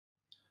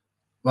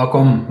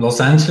Welcome,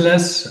 Los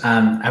Angeles,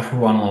 and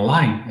everyone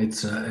online.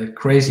 It's a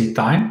crazy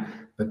time,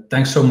 but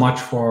thanks so much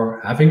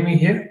for having me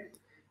here.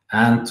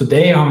 And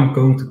today I'm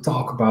going to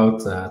talk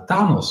about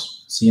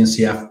Thanos,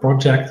 CNCF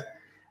project,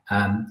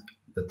 and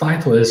the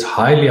title is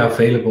Highly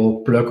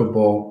Available,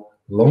 Pluggable,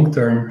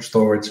 Long-Term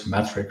Storage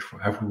Metric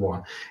for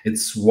Everyone.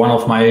 It's one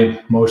of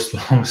my most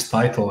longest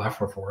title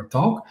ever for a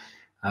talk.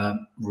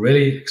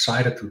 Really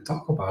excited to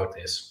talk about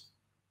this.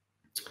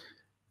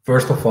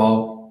 First of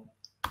all,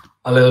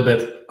 a little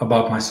bit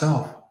about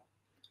myself.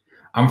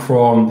 I'm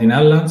from the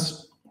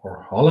Netherlands,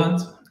 or Holland,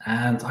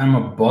 and I'm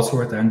a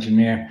buzzword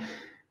engineer.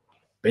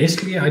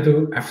 Basically, I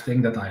do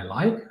everything that I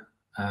like,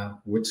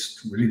 which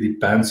really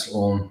depends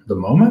on the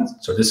moment.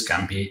 So this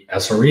can be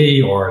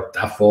SRE or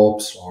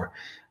DevOps, or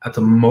at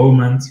the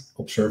moment,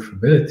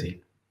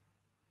 observability.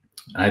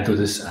 And I do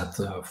this at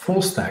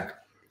Fullstaq.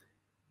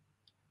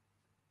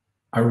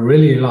 I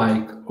really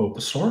like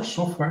open source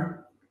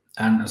software,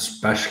 and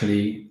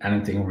especially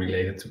anything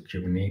related to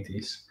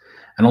Kubernetes.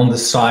 And on the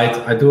side,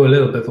 I do a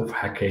little bit of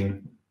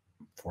hacking,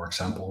 for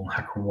example,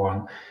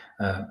 HackerOne.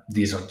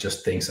 These are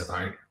just things that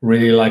I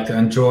really like to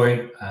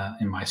enjoy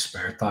in my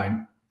spare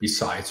time,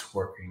 besides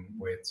working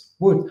with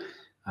wood.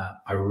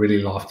 I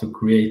really love to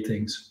create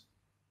things.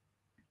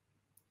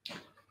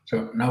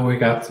 So now we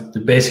got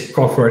the basic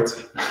covered.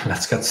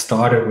 Let's get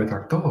started with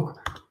our talk.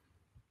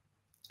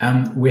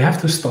 And we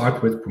have to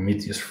start with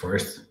Prometheus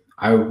first.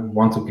 I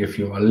want to give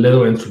you a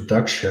little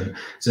introduction.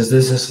 Since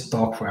this is a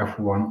talk for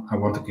everyone, I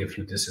want to give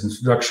you this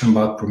introduction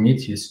about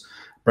Prometheus.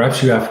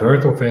 Perhaps you have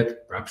heard of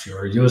it, perhaps you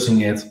are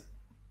using it.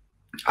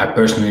 I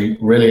personally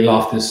really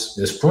love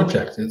this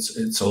project.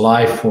 It's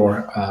alive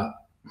for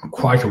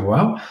quite a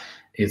while.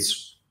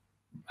 It's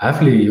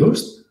heavily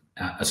used,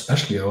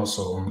 especially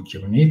also on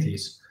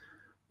Kubernetes.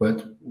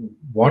 But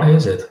what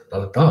is it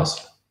that it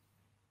does?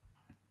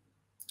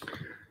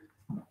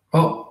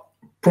 Well,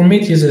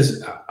 Prometheus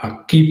is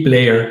a key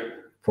player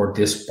for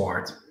this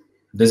part.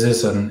 This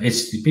is an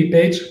HTTP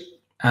page,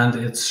 and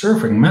it's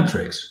serving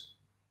metrics.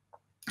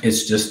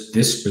 It's just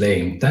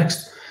displaying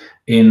text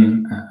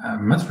in a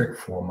metric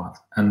format.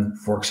 And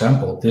for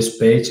example, this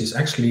page is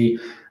actually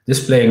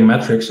displaying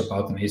metrics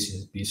about an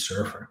HTTP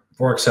server.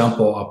 For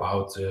example,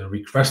 about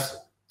request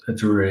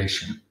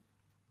duration,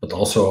 but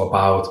also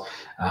about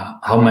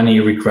how many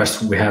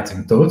requests we had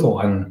in total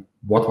and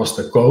what was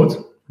the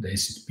code, the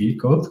HTTP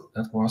code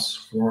that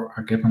was for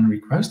a given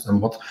request,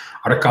 and what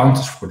are the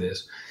counters for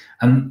this.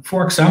 And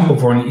for example,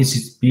 for an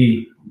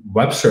HTTP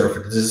web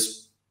server, this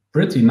is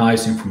pretty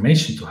nice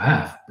information to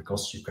have,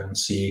 because you can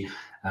see,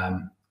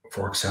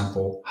 for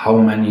example, how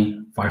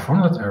many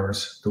 500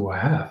 errors do I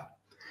have?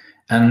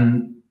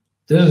 And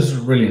this is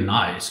really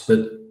nice,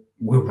 but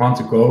we want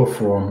to go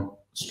from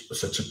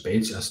such a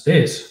page as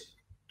this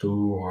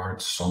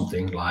towards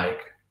something like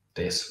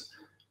this.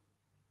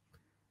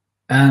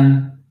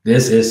 And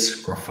this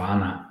is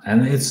Grafana,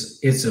 and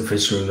it's a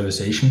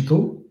visualization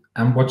tool.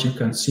 And what you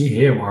can see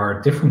here are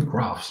different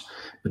graphs,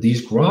 but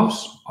these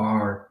graphs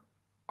are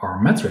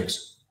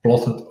metrics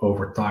plotted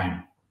over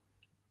time.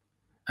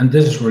 And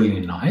this is really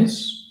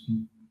nice,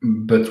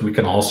 but we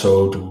can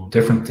also do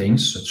different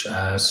things such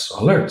as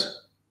alert.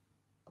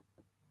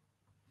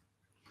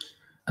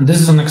 And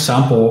this is an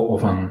example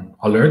of an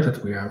alert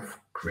that we have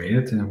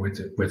created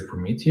with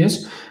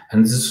Prometheus,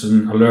 and this is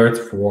an alert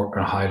for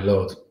a high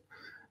load.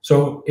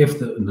 So if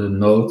the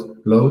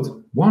node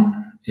load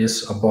 1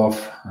 is above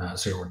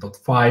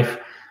 0.5,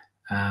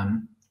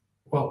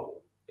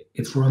 well,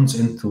 it runs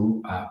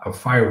into a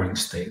firing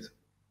state.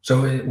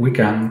 So we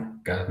can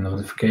get a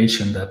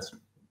notification that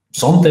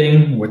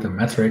something with a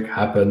metric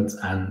happened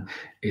and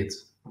it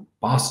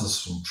passes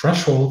some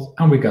threshold,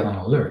 and we get an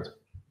alert.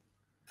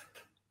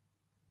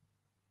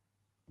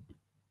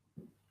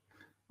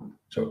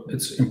 So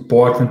it's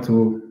important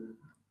to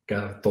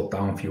get a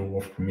top-down view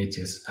of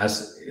Prometheus,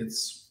 as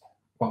it's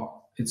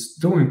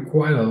doing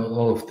quite a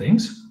lot of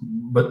things,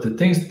 but the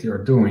things that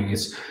you're doing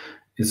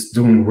is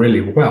doing really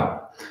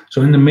well.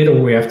 So in the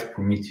middle, we have the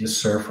Prometheus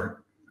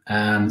server,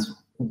 and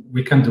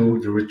we can do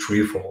the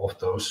retrieval of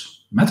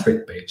those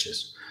metric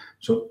pages.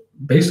 So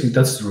basically,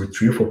 that's the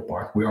retrieval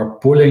part. We are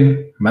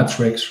pulling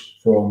metrics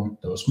from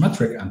those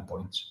metric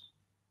endpoints.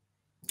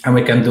 And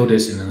we can do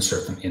this in a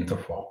certain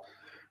interval,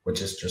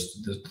 which is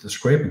just the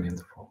scraping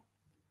interval.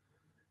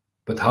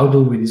 But how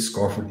do we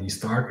discover these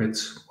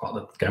targets? Well,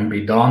 it can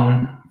be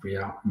done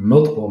via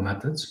multiple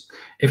methods.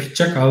 If you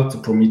check out the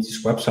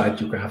Prometheus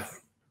website, you have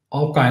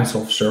all kinds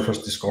of service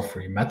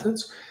discovery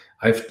methods.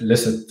 I've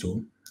listed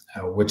two,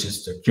 which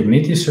is the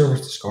Kubernetes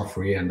service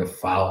discovery and the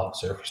file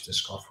service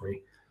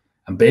discovery.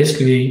 And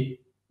basically,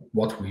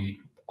 what we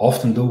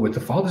often do with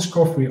the file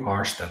discovery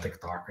are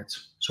static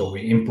targets. So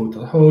we input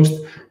a host,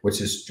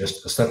 which is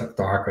just a static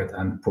target,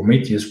 and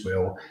Prometheus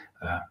will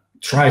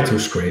try to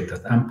scrape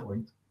that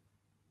endpoint.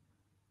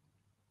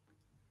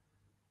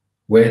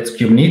 With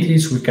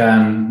Kubernetes, we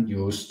can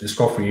use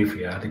discovery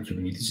via the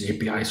Kubernetes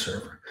API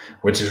server,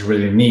 which is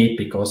really neat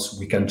because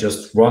we can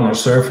just run our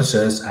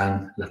services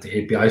and let the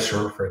API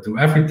server do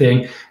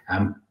everything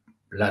and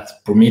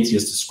let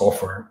Prometheus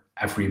discover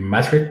every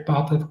metric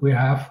path that we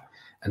have.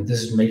 And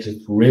this makes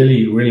it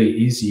really, really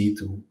easy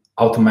to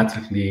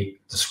automatically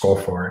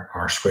discover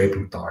our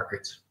scraping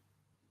targets.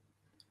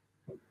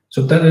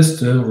 So that is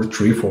the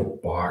retrieval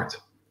part.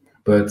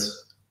 But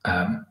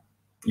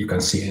you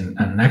can see in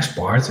the next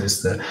part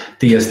is the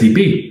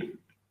TSDB,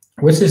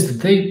 which is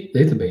the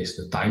database,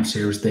 the time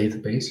series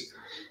database.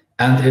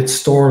 And it's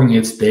storing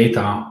its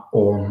data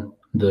on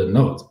the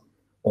node,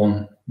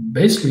 on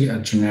basically a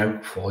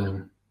generic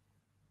volume.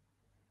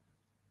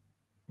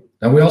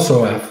 Then we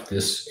also have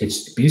this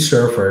HTTP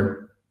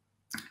server,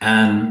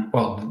 and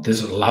well,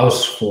 this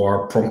allows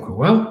for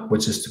PromQL,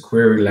 which is the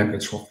query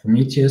language of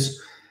Prometheus,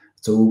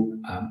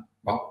 to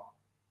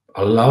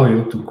allow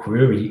you to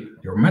query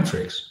your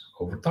metrics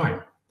over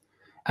time.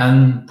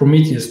 And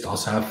Prometheus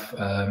does have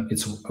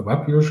its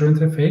web user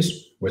interface,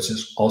 which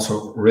is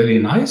also really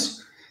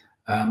nice,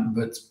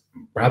 but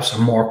perhaps a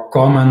more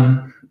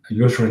common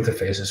user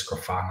interface is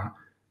Grafana,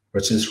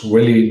 which is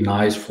really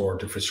nice for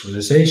the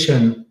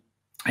visualization.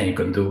 And you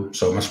can do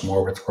so much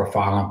more with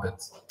Grafana,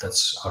 but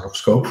that's out of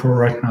scope for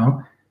right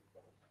now.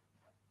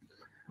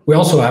 We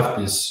also have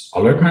this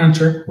alert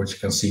manager, which you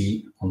can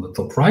see on the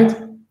top right.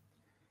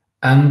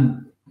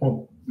 And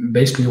well,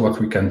 basically what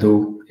we can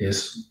do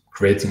is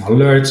creating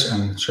alerts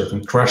and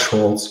certain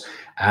thresholds.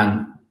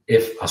 And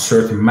if a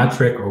certain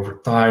metric over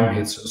time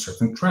hits a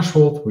certain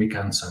threshold, we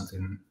can send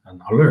in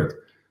an alert.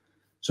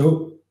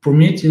 So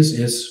Prometheus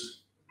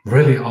is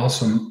really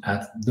awesome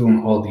at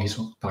doing all these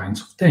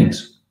kinds of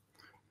things.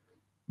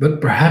 But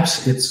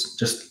perhaps it's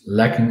just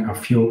lacking a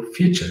few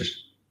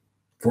features.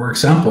 For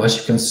example, as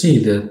you can see,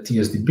 the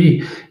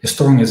TSDB is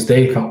storing its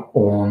data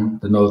on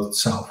the node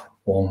itself,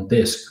 on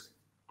disk,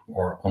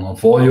 or on a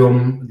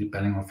volume,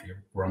 depending on if you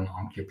run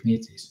on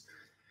Kubernetes,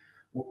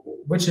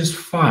 which is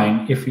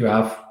fine if you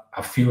have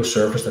a few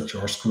servers that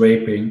you are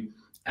scraping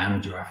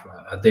and you have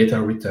a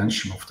data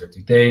retention of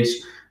 30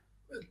 days.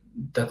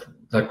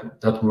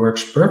 That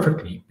works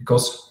perfectly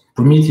because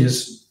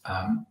Prometheus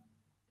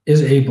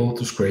is able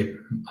to scrape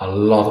a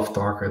lot of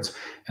targets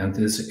and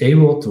is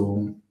able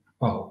to,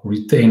 well,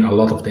 retain a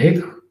lot of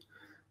data.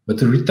 But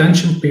the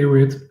retention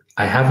period,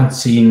 I haven't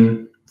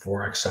seen,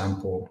 for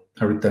example,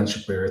 a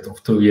retention period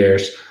of 2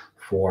 years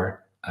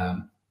for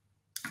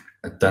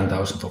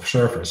 10,000 of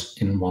servers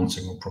in one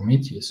single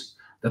Prometheus.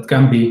 That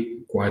can be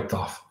quite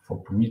tough for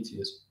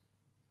Prometheus.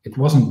 It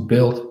wasn't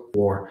built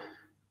for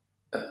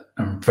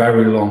a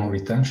very long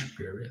retention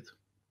period.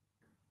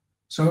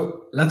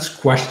 So let's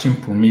question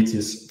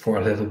Prometheus for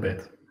a little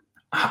bit.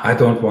 I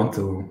don't want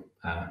to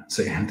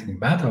say anything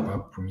bad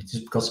about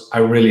Prometheus because I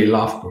really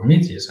love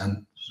Prometheus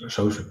and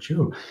so should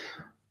you.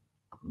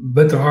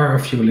 But there are a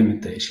few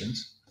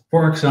limitations.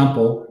 For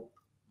example,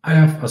 I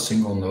have a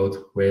single node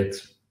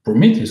with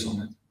Prometheus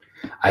on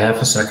it. I have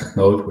a second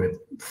node with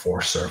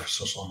 4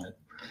 services on it.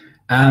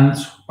 And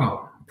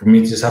well,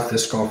 Prometheus have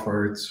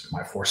discovered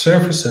my 4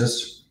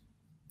 services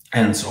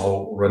and it's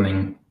all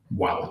running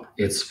well.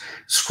 It's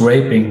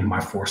scraping my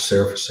 4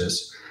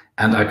 services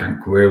and I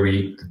can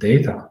query the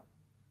data.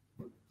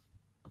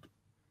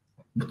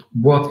 But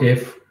what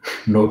if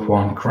node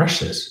 1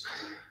 crashes?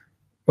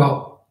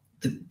 Well,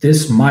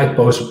 this might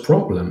pose a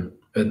problem,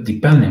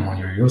 depending on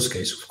your use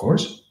case, of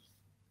course.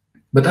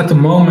 But at the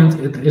moment,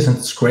 it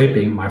isn't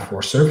scraping my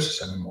 4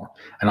 services anymore.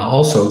 And I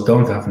also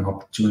don't have an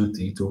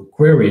opportunity to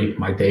query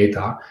my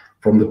data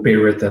from the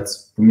period that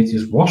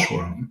Prometheus was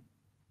running.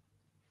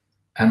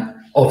 And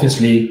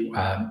obviously,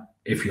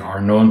 if you are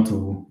known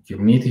to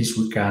Kubernetes,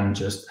 we can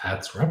just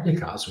add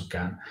replicas. We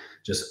can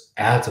just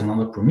add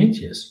another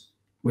Prometheus,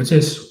 which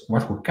is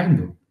what we can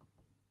do.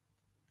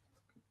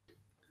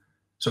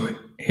 So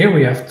here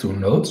we have 2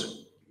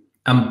 nodes,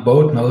 and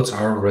both nodes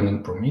are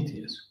running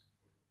Prometheus.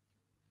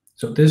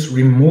 So this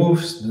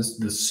removes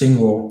the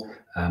single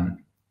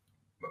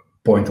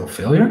point of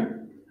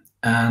failure.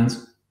 And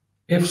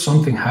if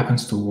something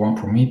happens to one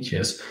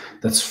Prometheus,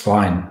 that's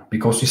fine,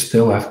 because we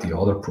still have the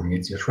other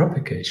Prometheus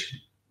replication.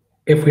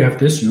 If we have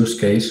this use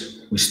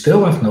case, we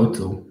still have node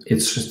 2.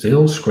 It's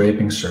still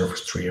scraping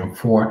servers 3 and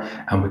 4,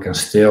 and we can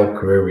still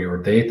query our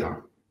data.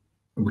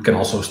 We can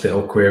also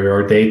still query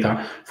our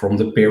data from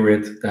the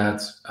period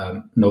that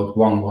node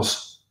 1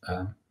 was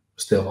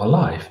still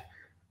alive.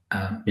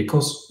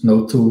 Because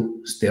node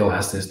 2 still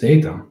has this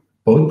data.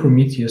 Both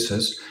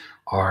Prometheuses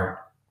are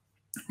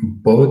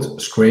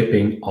both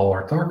scraping all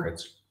our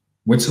targets,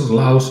 which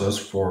allows us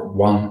for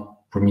one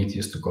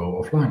Prometheus to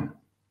go offline.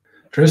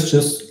 There's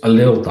just a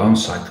little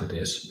downside to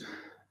this,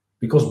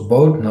 because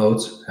both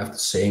nodes have the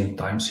same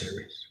time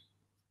series.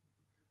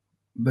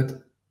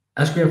 But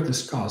as we have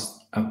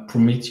discussed,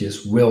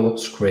 Prometheus will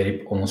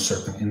scrape on a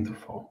certain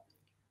interval.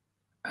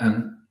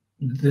 And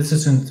this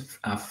isn't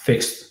a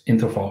fixed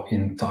interval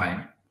in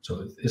time.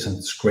 So it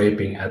isn't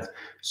scraping at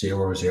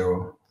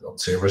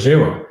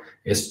 00.00.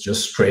 It's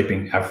just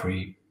scraping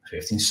every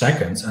 15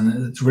 seconds.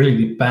 And it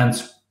really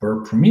depends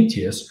per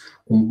Prometheus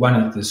on when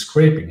it is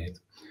scraping it.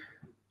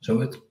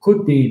 So it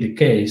could be the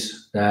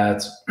case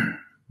that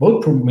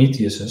both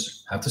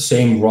Prometheuses have the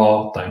same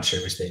raw time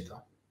series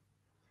data.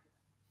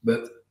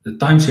 But the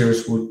time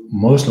series would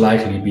most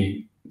likely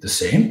be the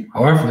same.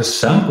 However, the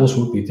samples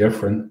would be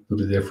different to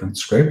the different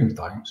scraping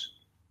times.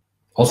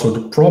 Also,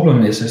 the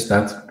problem is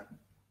that,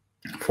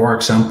 for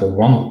example,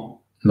 one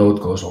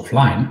node goes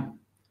offline,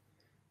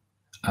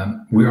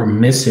 we are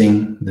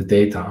missing the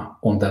data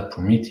on that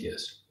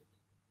Prometheus.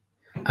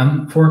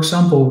 And for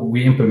example,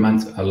 we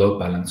implement a load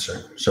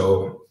balancer.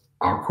 So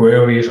our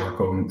queries are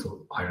going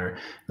to either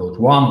node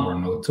 1 or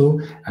node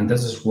 2, and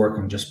this is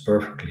working just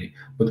perfectly.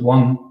 But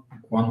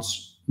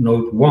once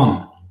node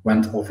 1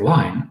 went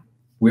offline,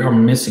 we are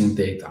missing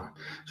data.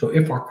 So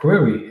if our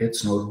query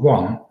hits node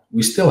 1,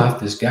 we still have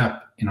this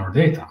gap in our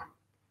data.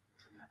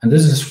 And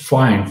this is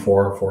fine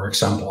for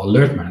example,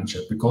 Alert Manager,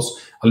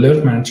 because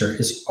Alert Manager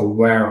is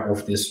aware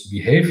of this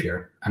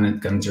behavior and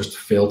it can just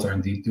filter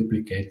and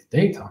deduplicate the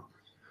data.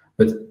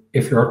 But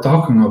if you're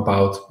talking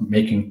about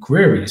making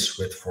queries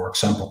with, for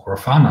example,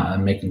 Grafana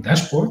and making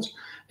dashboards,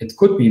 it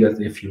could be that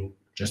if you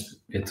just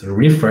hit the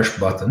refresh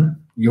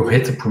button, you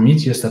hit the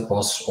Prometheus that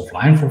was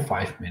offline for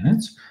 5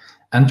 minutes,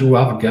 and you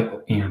have a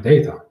gap in your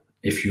data.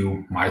 If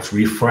you might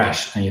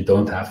refresh and you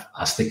don't have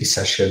a sticky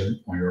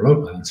session on your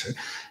load balancer,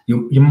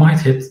 you might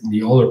hit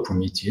the other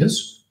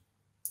Prometheus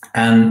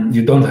and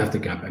you don't have the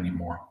gap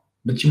anymore.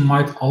 But you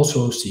might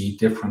also see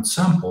different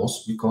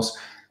samples because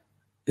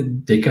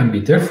they can be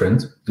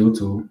different due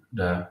to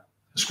the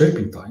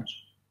scraping times.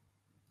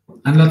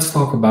 And let's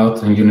talk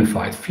about a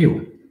unified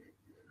view.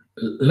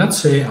 Let's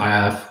say I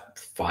have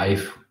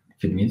 5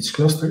 Kubernetes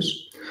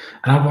clusters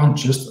and I want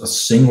just a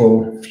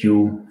single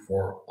view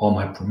for all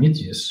my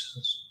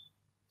Prometheus.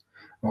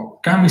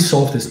 Well, can we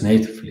solve this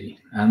natively?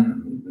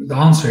 And the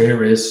answer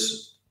here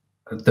is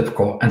a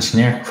typical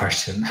engineering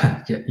question.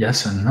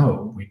 Yes and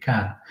no, we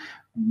can,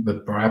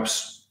 but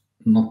perhaps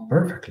not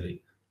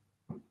perfectly.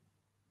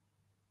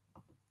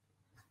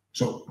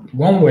 So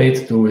one way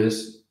to do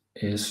this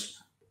is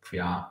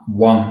via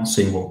one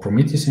single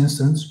Prometheus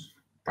instance,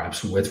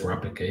 perhaps with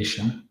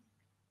replication.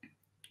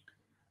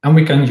 And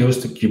we can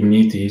use the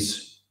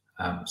Kubernetes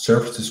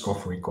service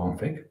discovery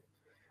config.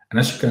 And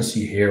as you can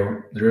see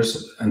here, there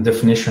is a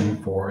definition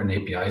for an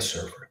API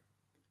server.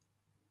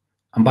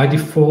 And by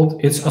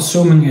default, it's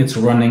assuming it's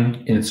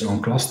running in its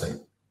own cluster.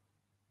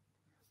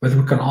 But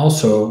we can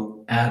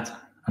also add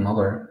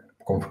another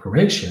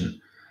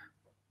configuration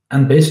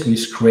and basically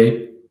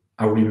scrape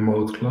a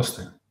remote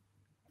cluster.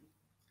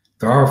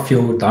 There are a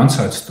few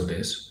downsides to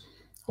this.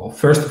 Well,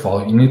 first of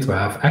all, you need to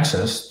have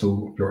access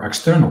to your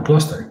external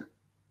cluster,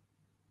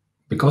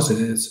 because it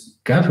is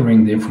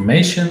gathering the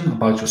information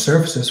about your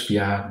services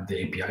via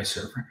the API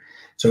server.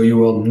 So you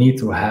will need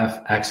to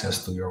have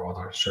access to your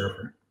other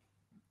server.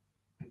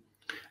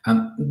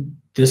 And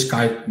this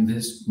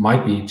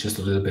might be just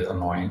a little bit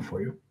annoying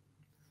for you.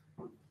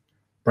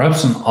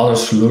 Perhaps another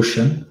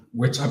solution,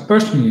 which I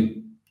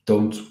personally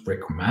don't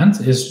recommend,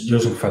 is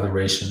using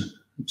federation.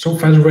 So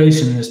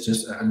federation is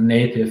just a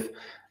native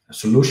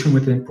solution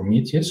within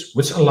Prometheus,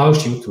 which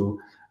allows you to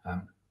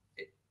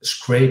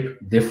scrape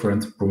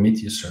different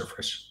Prometheus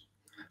servers.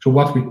 So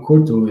what we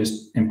could do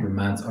is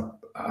implement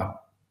a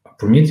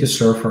Prometheus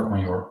server on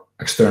your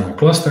external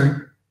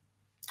cluster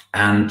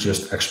and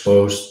just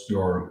expose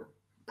your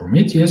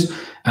Prometheus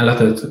and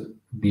let it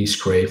be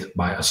scraped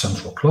by a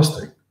central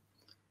cluster.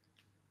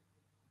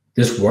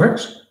 This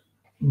works,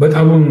 but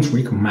I wouldn't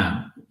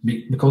recommend,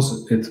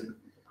 because it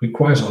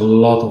requires a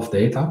lot of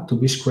data to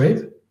be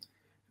scraped.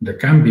 There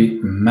can be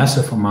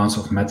massive amounts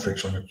of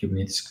metrics on your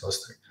Kubernetes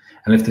cluster.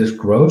 And if this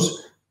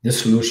grows, this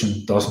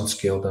solution doesn't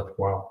scale that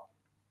well.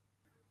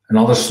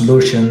 Another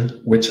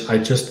solution, which I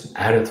just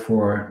added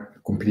for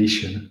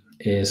completion,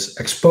 is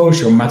expose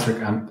your metric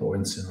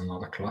endpoints in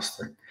another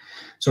cluster.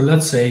 So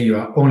let's say you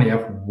only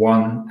have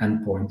one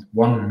endpoint,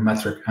 one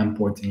metric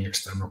endpoint in the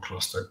external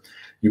cluster.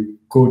 You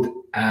could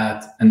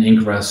add an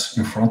ingress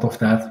in front of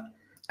that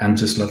and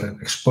just let it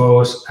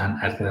expose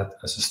and add that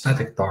as a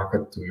static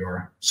target to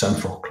your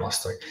central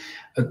cluster.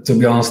 To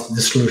be honest,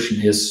 the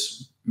solution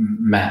is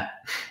meh.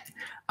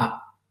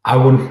 I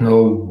wouldn't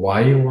know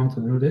why you want to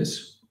do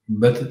this,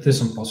 but it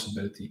is a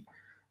possibility.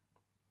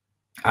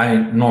 I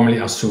normally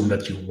assume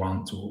that you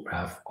want to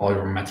have all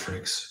your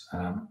metrics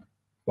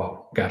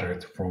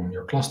gathered from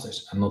your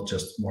clusters and not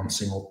just one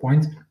single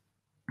point.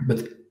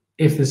 But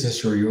if this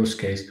is your use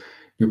case,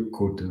 you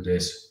could do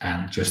this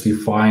and just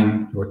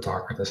define your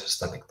target as a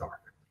static target.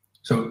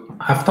 So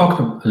I've talked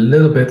a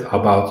little bit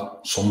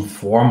about some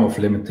form of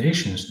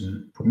limitations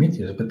in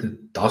Prometheus, but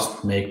it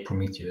doesn't make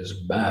Prometheus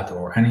bad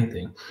or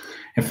anything.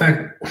 In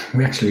fact,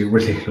 we actually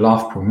really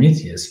love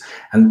Prometheus.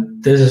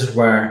 And this is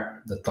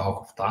where the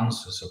talk of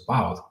Thanos is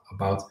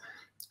about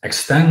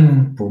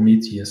extending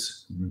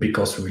Prometheus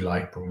because we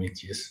like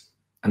Prometheus.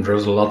 And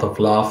there's a lot of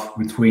love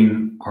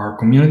between our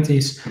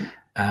communities.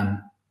 And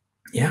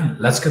yeah,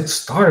 let's get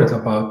started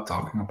about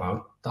talking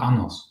about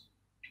Thanos.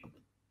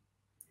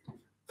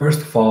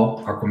 First of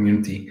all, our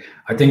community.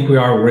 I think we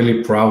are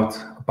really proud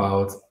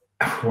about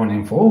everyone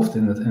involved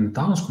in the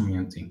Thanos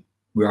community.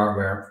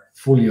 We're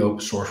fully open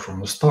source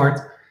from the start.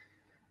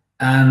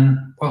 And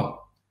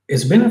well,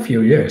 it's been a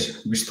few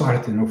years. We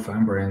started in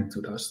November in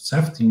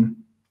 2017.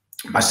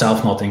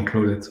 Myself not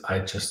included. I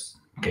just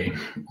came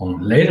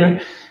on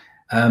later.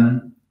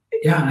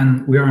 Yeah,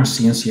 and we are a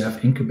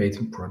CNCF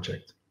incubating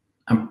project.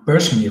 And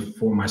personally,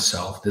 for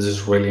myself, this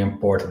is really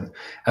important.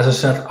 As I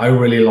said, I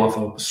really love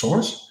open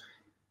source,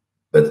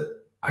 but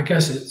I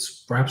guess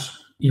it's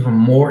perhaps even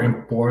more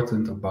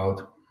important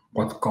about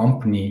what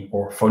company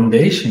or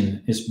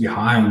foundation is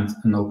behind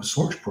an open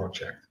source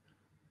project.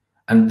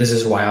 And this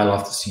is why I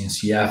love the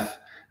CNCF.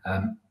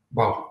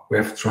 Well, we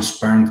have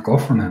transparent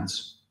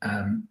governance.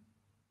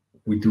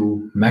 We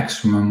do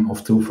maximum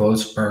of 2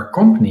 votes per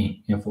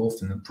company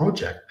involved in the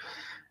project.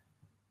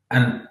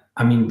 And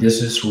I mean,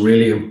 this is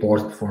really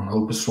important for an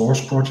open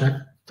source project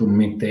to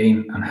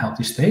maintain a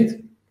healthy state.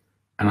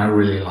 And I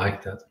really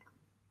like that.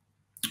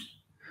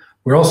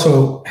 We're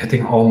also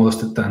hitting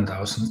almost the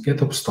 10,000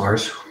 GitHub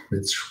stars,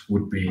 which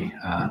would be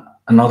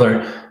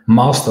another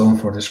milestone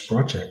for this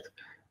project.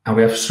 And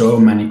we have so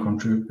many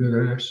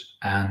contributors,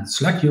 and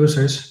Slack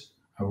users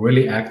are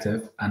really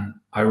active, and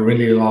I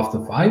really love the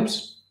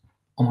vibes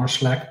on our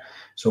Slack.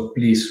 So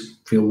please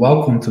feel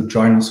welcome to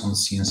join us on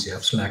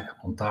CNCF Slack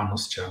on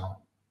Thanos channel.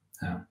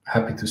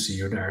 Happy to see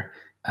you there,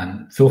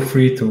 and feel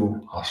free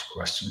to ask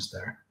questions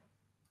there.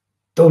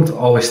 Don't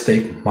always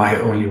take my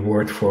only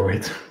word for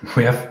it.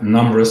 We have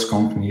numerous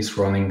companies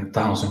running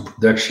Thanos in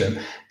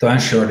production to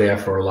ensure they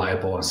have a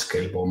reliable and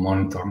scalable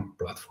monitoring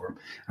platform.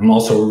 I'm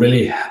also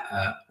really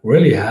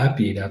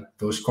happy that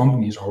those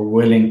companies are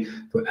willing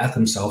to add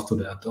themselves to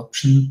the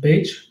adoption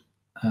page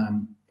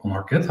on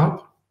our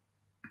GitHub.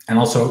 And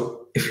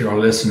also, if you are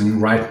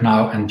listening right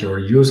now and you're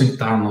using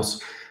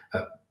Thanos,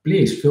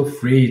 please feel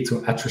free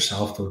to add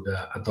yourself to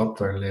the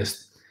adopter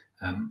list.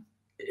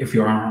 If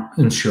you are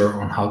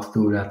unsure on how to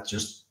do that,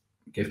 just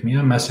give me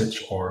a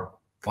message or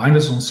find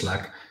us on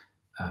Slack.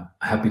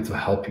 Happy to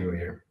help you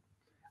here.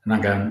 And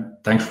again,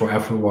 thanks for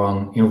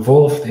everyone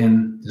involved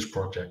in this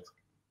project.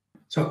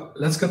 So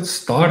let's get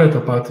started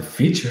about the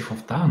features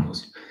of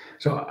Thanos.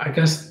 So I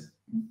guess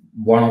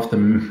one of the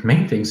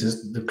main things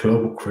is the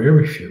global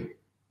query view.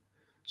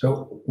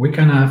 So we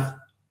can have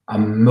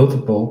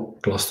multiple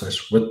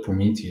clusters with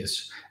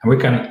Prometheus, and we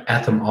can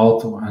add them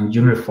all to a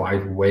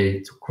unified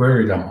way to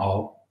query them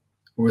all,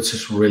 which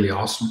is really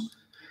awesome.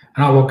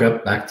 And I will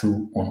get back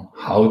to on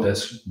how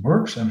this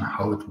works and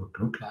how it would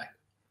look like.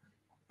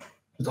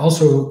 But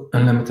also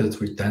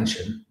unlimited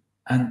retention.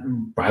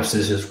 And perhaps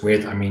this is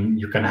weird. I mean,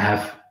 you can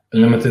have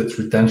unlimited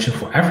retention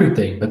for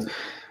everything, but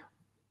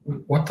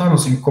what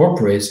Thanos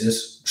incorporates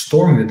is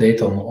storing the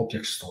data on the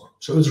object store.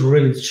 So it's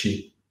really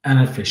cheap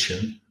and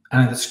efficient,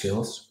 and it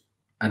scales.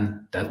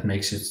 And that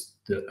makes it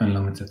the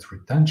unlimited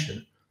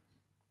retention.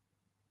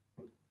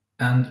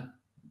 And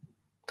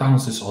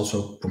Thanos is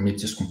also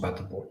Prometheus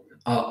compatible.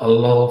 A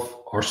lot of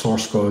our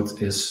source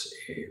code is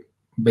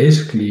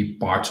basically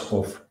part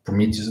of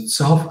Prometheus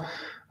itself.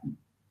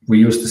 We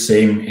use the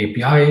same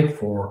API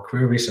for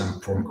queries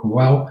and from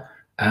QL,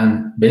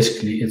 and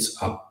basically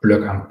it's a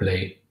plug and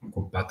play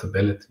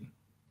compatibility.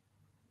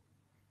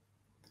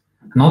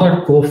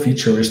 Another cool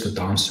feature is the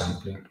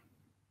downsampling.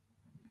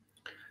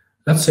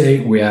 Let's say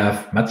we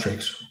have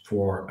metrics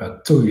for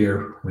a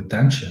 2-year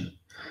retention.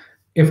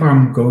 If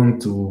I'm going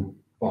to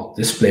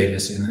display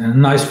this in a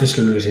nice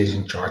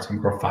visualization chart in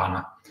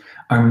Grafana,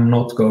 I'm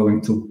not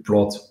going to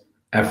plot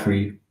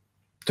every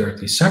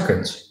 30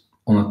 seconds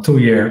on a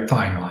 2-year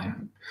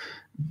timeline.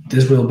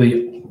 This will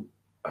be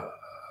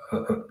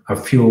a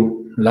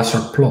few lesser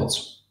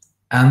plots.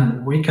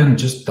 And we can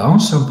just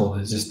downsample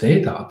this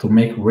data to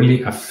make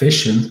really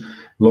efficient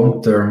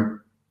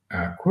long-term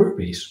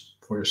queries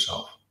for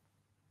yourself,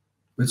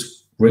 which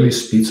really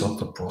speeds up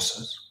the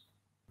process.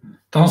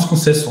 Thanos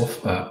consists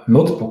of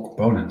multiple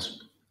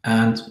components.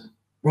 And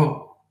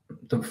well,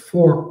 the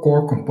 4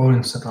 core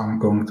components that I'm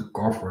going to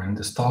cover in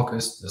this talk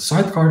is the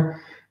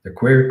sidecar, the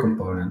query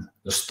component,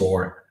 the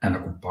store, and the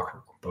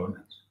compactor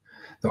component.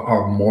 There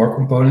are more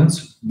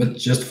components, but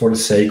just for the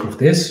sake of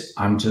this,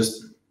 I'm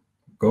just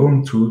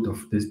going through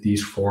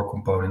these 4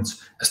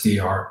 components as they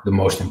are the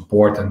most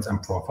important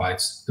and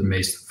provides the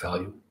most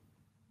value.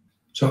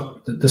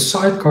 So the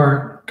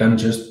sidecar can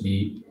just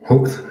be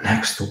hooked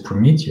next to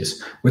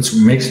Prometheus, which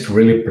makes it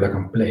really plug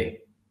and play.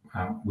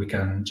 We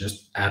can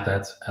just add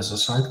that as a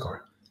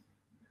sidecar.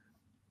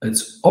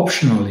 It's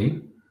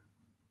optionally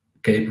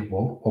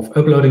capable of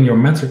uploading your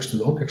metrics to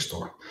the object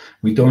store.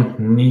 We don't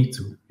need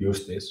to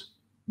use this.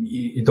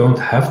 You don't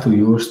have to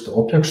use the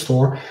object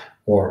store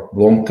or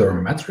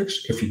long-term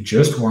metrics. If you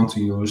just want to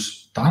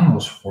use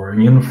Thanos for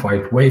a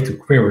unified way to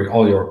query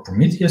all your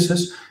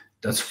Prometheuses,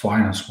 that's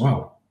fine as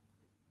well.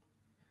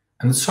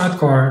 And the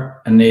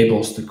sidecar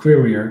enables the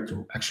querier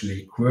to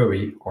actually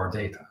query our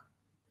data.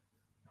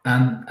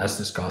 And as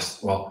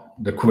discussed, well,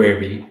 the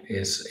query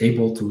is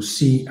able to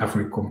see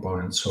every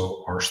component.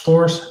 So our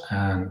stores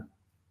and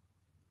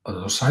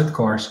other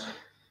sidecars,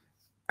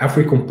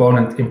 every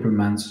component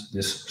implements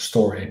this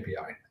store API.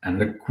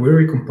 And the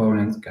query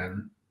component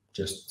can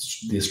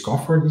just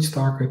discover these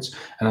targets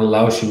and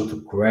allows you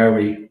to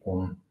query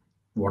on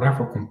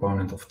whatever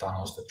component of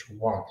Thanos that you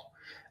want.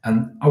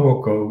 And I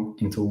will go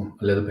into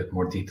a little bit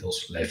more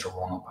details later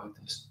on about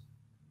this.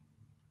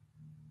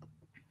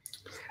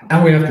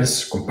 And we have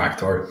this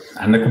compactor,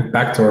 and the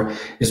compactor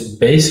is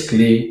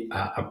basically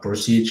a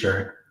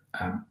procedure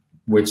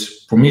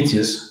which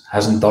Prometheus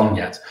hasn't done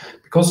yet.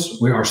 Because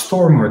we are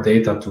storing our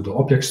data to the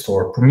object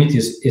store,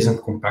 Prometheus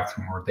isn't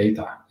compacting our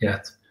data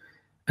yet.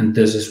 And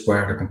this is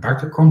where the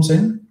compactor comes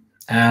in,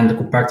 and the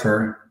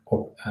compactor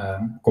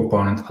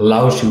component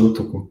allows you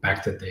to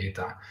compact the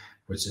data,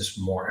 which is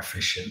more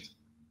efficient.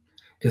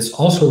 It's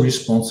also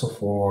responsible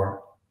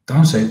for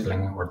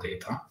downsampling our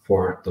data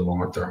for the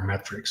longer term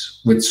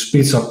metrics, which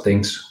speeds up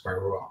things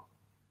very well.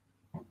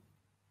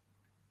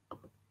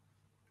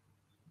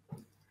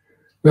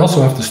 We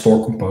also have the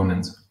store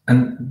component,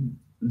 and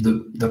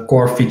the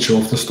core feature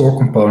of the store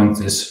component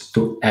is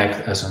to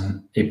act as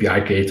an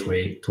API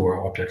gateway to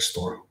our object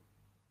store.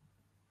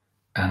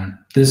 And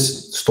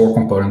this store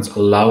component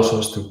allows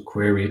us to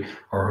query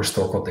our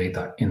historical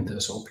data in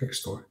this object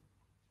store.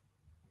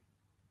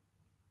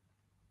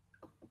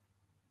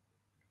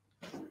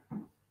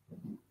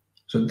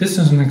 So this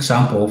is an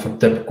example of a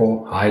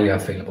typical highly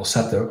available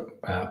setup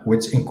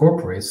which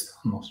incorporates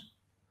Thanos.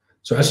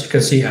 So as you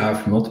can see, I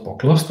have multiple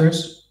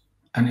clusters,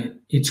 and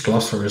each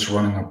cluster is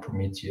running on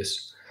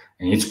Prometheus.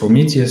 And each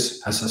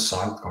Prometheus has a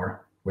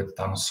sidecar with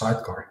Thanos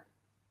sidecar.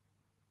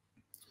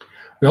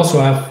 We also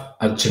have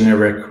a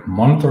generic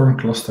monitoring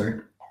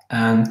cluster,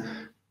 and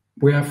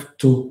we have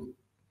two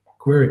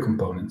query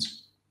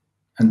components.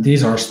 And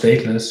these are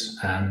stateless,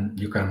 and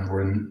you can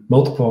run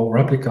multiple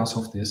replicas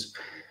of this.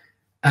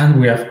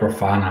 And we have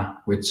Grafana,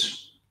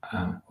 which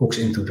hooks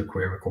into the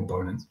query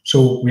component.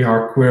 So we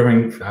are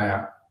querying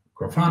via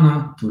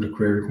Grafana to the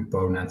query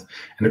component,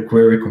 and the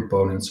query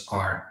components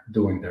are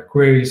doing their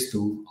queries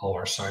to all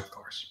our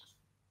sidecars.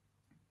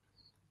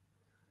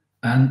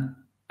 And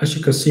as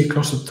you can see,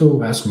 cluster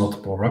 2 has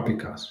multiple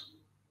replicas.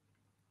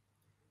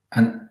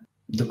 And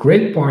the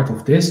great part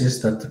of this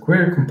is that the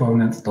query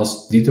component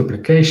does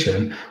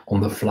deduplication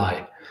on the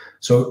fly.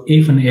 So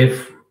even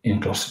if in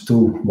cluster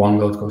 2 one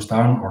node goes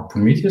down or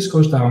Prometheus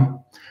goes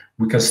down,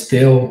 we can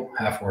still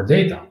have our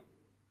data.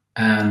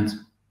 And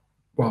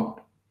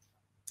well,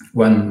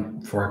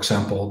 when, for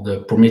example,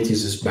 the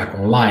Prometheus is back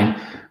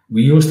online,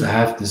 we used to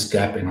have this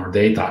gap in our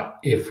data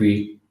if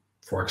we,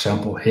 for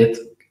example, hit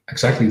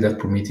exactly that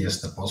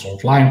Prometheus that was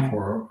offline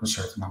for a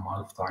certain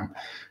amount of time.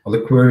 Well,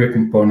 the query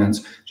component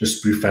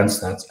just prevents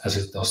that, as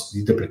it does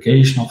the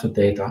duplication of the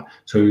data.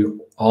 So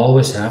you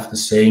always have the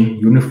same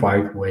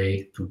unified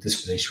way to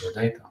displace your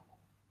data.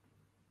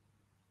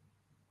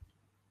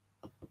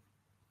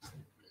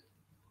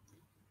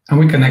 And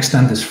we can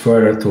extend this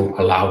further to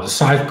allow the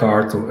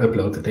sidecar to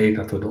upload the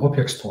data to the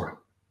object store.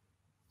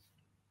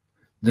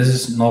 This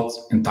is not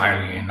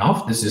entirely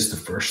enough. This is the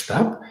first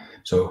step.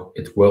 So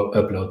it will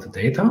upload the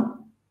data.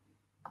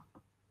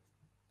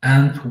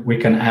 And we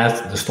can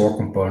add the store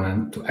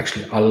component to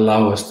actually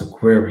allow us to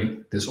query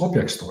this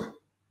object store.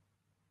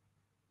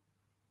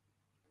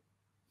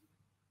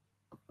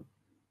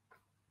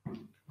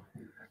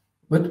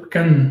 But we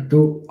can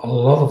do a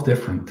lot of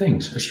different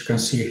things. As you can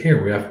see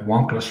here, we have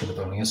one cluster with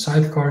only a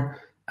sidecar,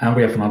 and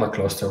we have another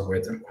cluster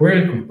with a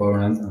query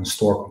component and a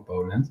store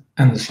component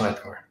and the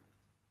sidecar.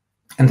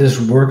 And this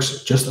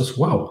works just as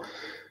well.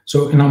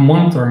 So in our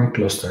monitoring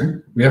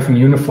cluster, we have a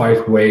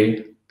unified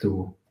way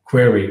to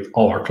query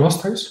all our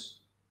clusters,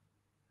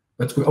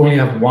 but we only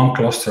have one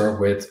cluster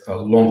with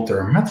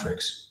long-term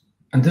metrics.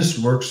 And this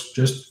works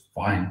just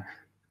fine.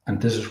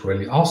 And this is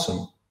really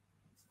awesome.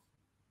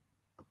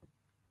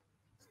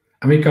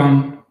 And we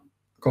can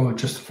go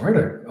just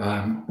further.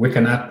 We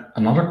can add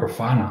another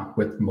Grafana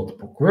with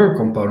multiple query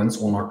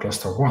components on our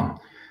cluster 1.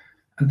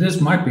 And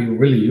this might be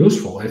really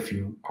useful if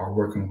you are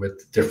working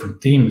with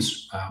different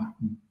teams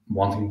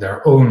wanting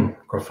their own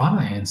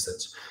Grafana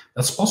instance.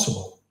 That's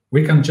possible.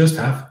 We can just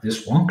have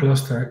this one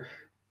cluster,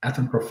 add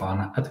a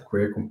Grafana, add the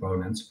query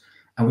components,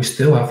 and we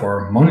still have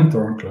our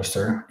monitoring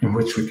cluster in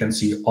which we can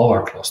see all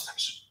our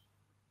clusters.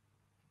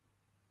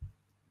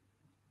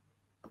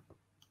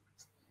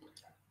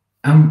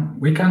 And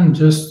we can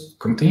just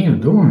continue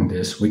doing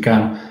this. We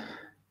can,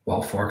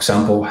 well, for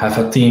example, have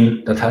a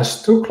team that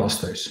has 2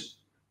 clusters,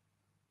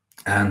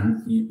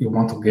 and you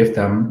want to give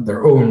them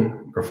their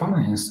own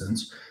Grafana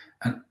instance.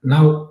 And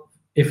now,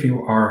 if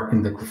you are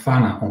in the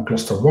Grafana on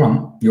cluster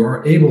 1, you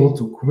are able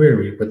to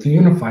query with the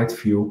unified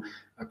view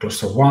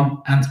cluster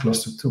 1 and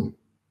cluster 2.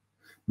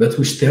 But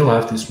we still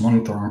have this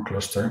monitoring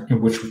cluster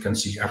in which we can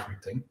see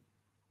everything.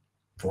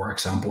 For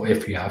example,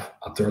 if we have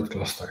a 3rd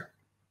cluster.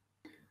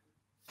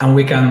 And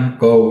we can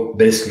go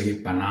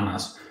basically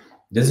bananas.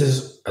 This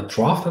is a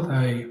draft that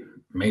I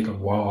made a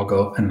while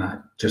ago, and I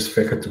just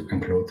figured to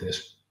include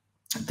this.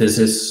 This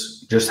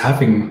is just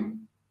having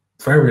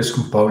various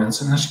components,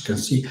 and as you can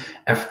see,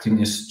 everything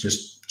is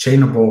just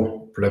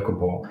chainable,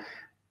 pluggable,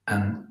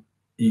 and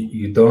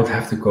you don't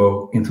have to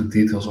go into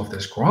details of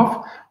this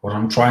graph. What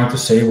I'm trying to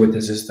say with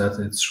this is that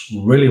it's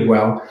really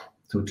well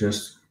to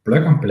just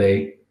plug and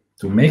play,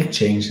 to make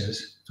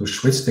changes, to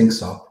switch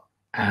things up,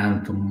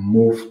 and to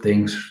move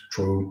things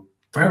through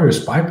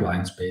various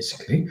pipelines,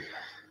 basically.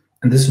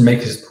 And this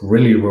makes it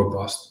really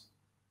robust.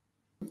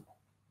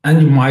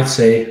 And you might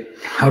say,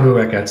 how do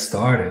I get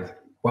started?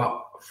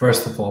 Well,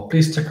 first of all,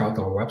 please check out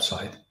our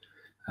website.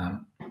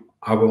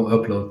 I will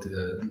upload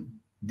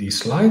these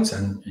slides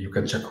and you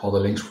can check all the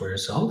links for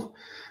yourself.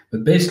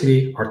 But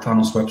basically, our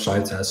Thanos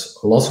website has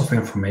lots of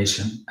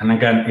information. And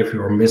again, if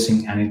you are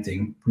missing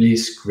anything,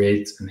 please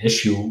create an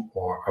issue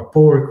or a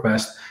pull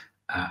request.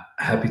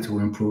 Happy to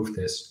improve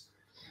this.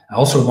 I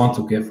also want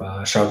to give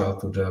a shout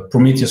out to the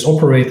Prometheus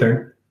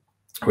operator,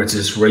 which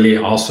is really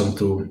awesome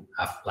to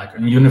have like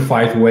a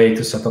unified way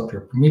to set up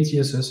your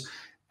Prometheuses.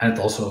 And it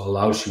also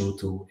allows you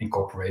to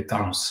incorporate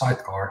Thanos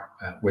sidecar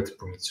with the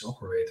Prometheus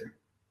operator.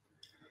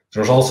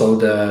 There's also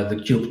the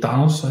Cube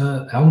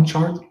Thanos Helm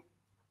chart.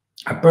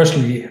 I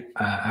personally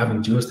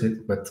haven't used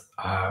it, but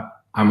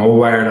I'm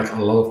aware that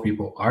a lot of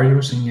people are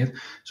using it,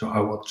 so I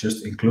will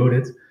just include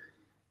it.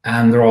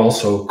 And there are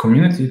also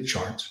community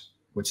charts,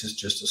 which is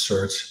just a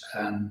search,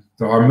 and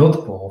there are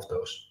multiple of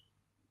those.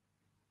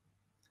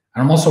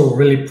 And I'm also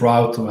really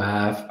proud to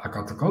have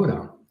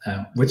Akatakoda,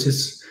 which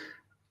is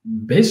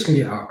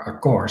basically a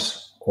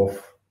course of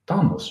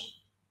Thanos.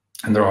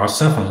 And there are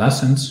 7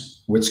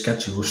 lessons which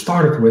get you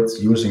started with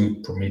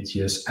using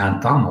Prometheus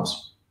and Thanos.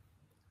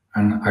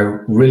 And I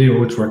really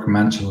would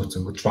recommend you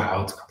to try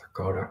out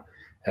Akatakoda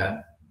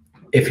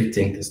if you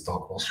think this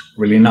talk was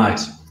really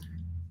nice.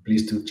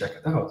 Please do check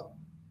it out.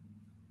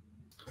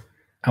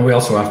 And we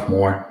also have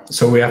more.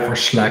 So we have our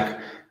Slack.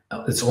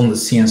 It's on the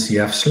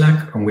CNCF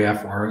Slack, and we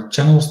have our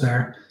channels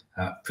there.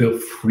 Feel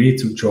free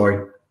to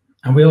join.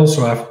 And we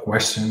also have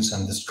questions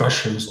and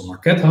discussions on our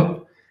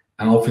GitHub,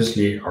 and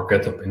obviously our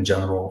GitHub in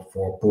general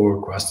for pull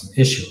requests and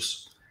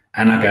issues.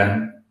 And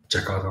again,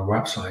 check out our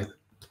website.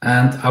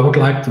 And I would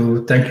like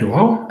to thank you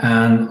all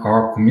and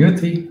our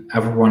community,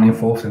 everyone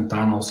involved in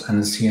Thanos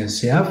and the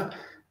CNCF.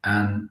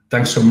 And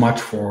thanks so much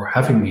for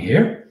having me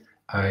here.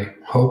 I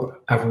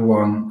hope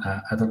everyone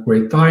had a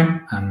great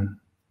time and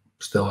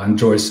still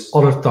enjoys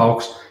other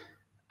talks.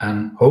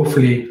 And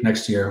hopefully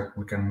next year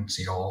we can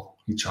see all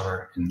each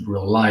other in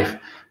real life.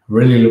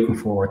 Really looking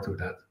forward to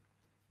that.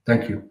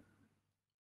 Thank you.